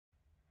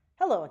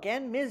Hello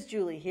again, Ms.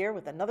 Julie here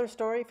with another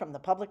story from the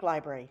Public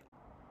Library.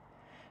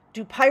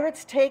 Do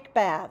Pirates Take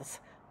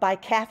Baths? By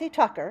Kathy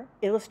Tucker,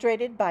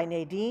 illustrated by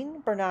Nadine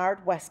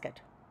Bernard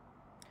Westcott.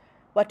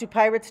 What do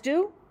pirates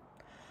do?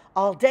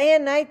 All day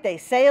and night they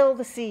sail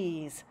the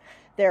seas.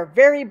 They're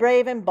very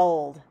brave and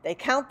bold. They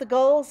count the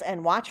gulls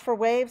and watch for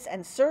waves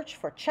and search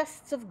for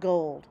chests of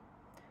gold.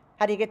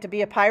 How do you get to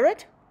be a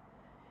pirate?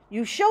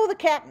 You show the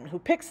captain who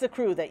picks the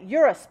crew that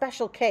you're a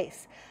special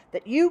case,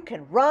 that you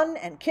can run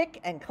and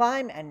kick and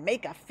climb and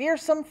make a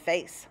fearsome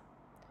face.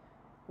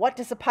 What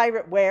does a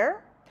pirate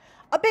wear?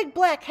 A big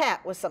black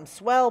hat with some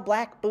swell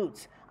black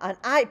boots, an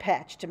eye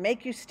patch to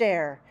make you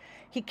stare.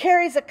 He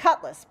carries a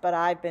cutlass, but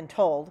I've been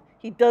told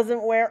he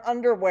doesn't wear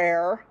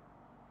underwear.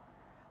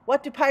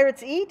 What do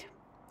pirates eat?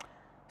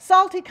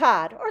 Salty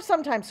cod, or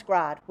sometimes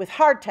scrod, with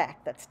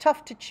hardtack that's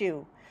tough to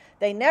chew.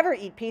 They never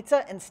eat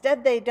pizza,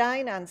 instead they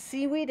dine on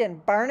seaweed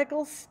and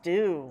barnacle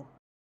stew.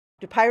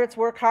 Do pirates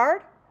work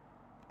hard?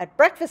 At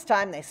breakfast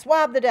time they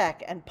swab the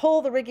deck and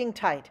pull the rigging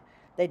tight.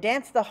 They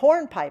dance the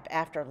hornpipe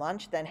after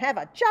lunch, then have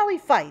a jolly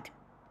fight.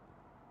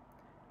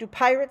 Do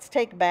pirates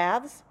take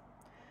baths?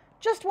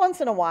 Just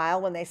once in a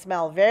while, when they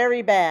smell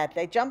very bad,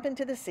 they jump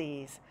into the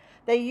seas.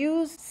 They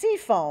use sea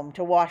foam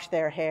to wash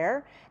their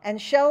hair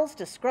and shells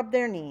to scrub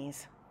their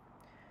knees.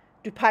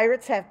 Do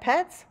pirates have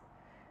pets?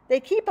 They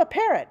keep a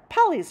parrot.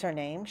 Polly's her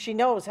name. She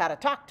knows how to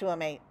talk to a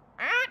mate.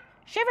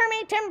 Shiver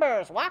me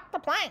timbers, walk the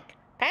plank.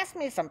 Pass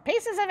me some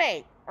pieces of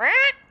eight.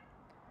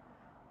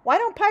 Why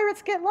don't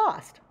pirates get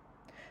lost?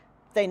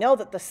 They know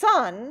that the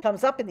sun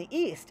comes up in the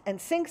east and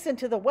sinks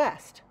into the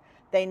west.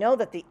 They know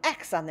that the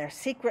X on their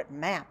secret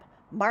map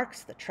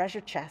marks the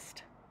treasure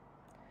chest.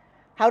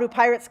 How do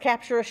pirates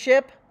capture a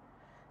ship?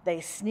 They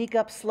sneak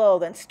up slow,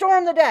 then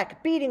storm the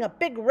deck, beating a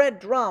big red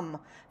drum.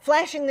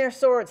 Flashing their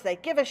swords, they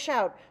give a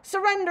shout,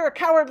 "Surrender,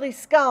 cowardly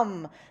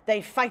scum!" They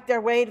fight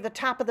their way to the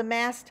top of the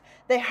mast.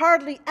 They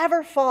hardly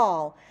ever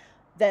fall.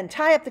 Then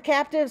tie up the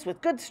captives with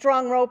good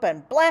strong rope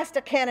and blast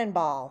a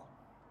cannonball.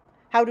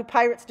 How do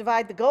pirates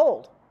divide the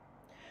gold?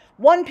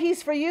 1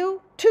 piece for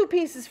you, 2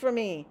 pieces for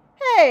me.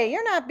 Hey,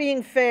 you're not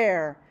being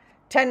fair.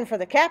 10 for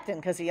the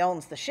captain because he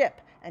owns the ship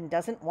and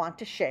doesn't want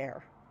to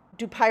share.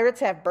 Do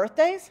pirates have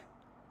birthdays?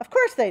 Of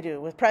course they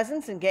do, with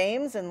presents and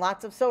games and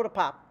lots of soda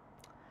pop.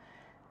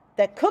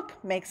 That cook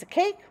makes a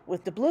cake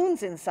with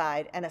doubloons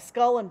inside and a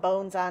skull and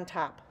bones on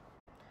top.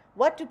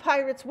 What do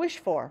pirates wish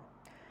for?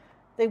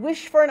 They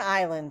wish for an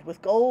island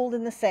with gold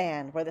in the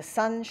sand, where the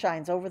sun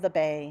shines over the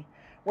bay,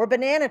 where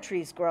banana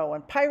trees grow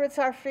and pirates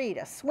are free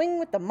to swing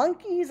with the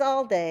monkeys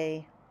all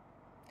day.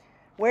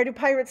 Where do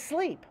pirates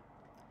sleep?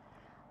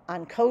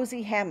 On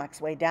cozy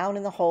hammocks way down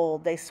in the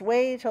hold, they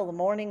sway till the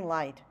morning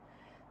light.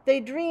 They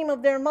dream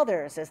of their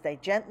mothers as they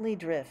gently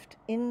drift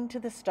into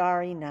the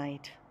starry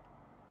night.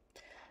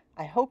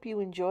 I hope you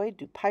enjoyed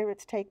Do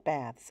Pirates Take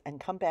Baths and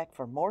come back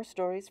for more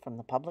stories from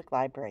the Public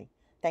Library.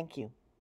 Thank you.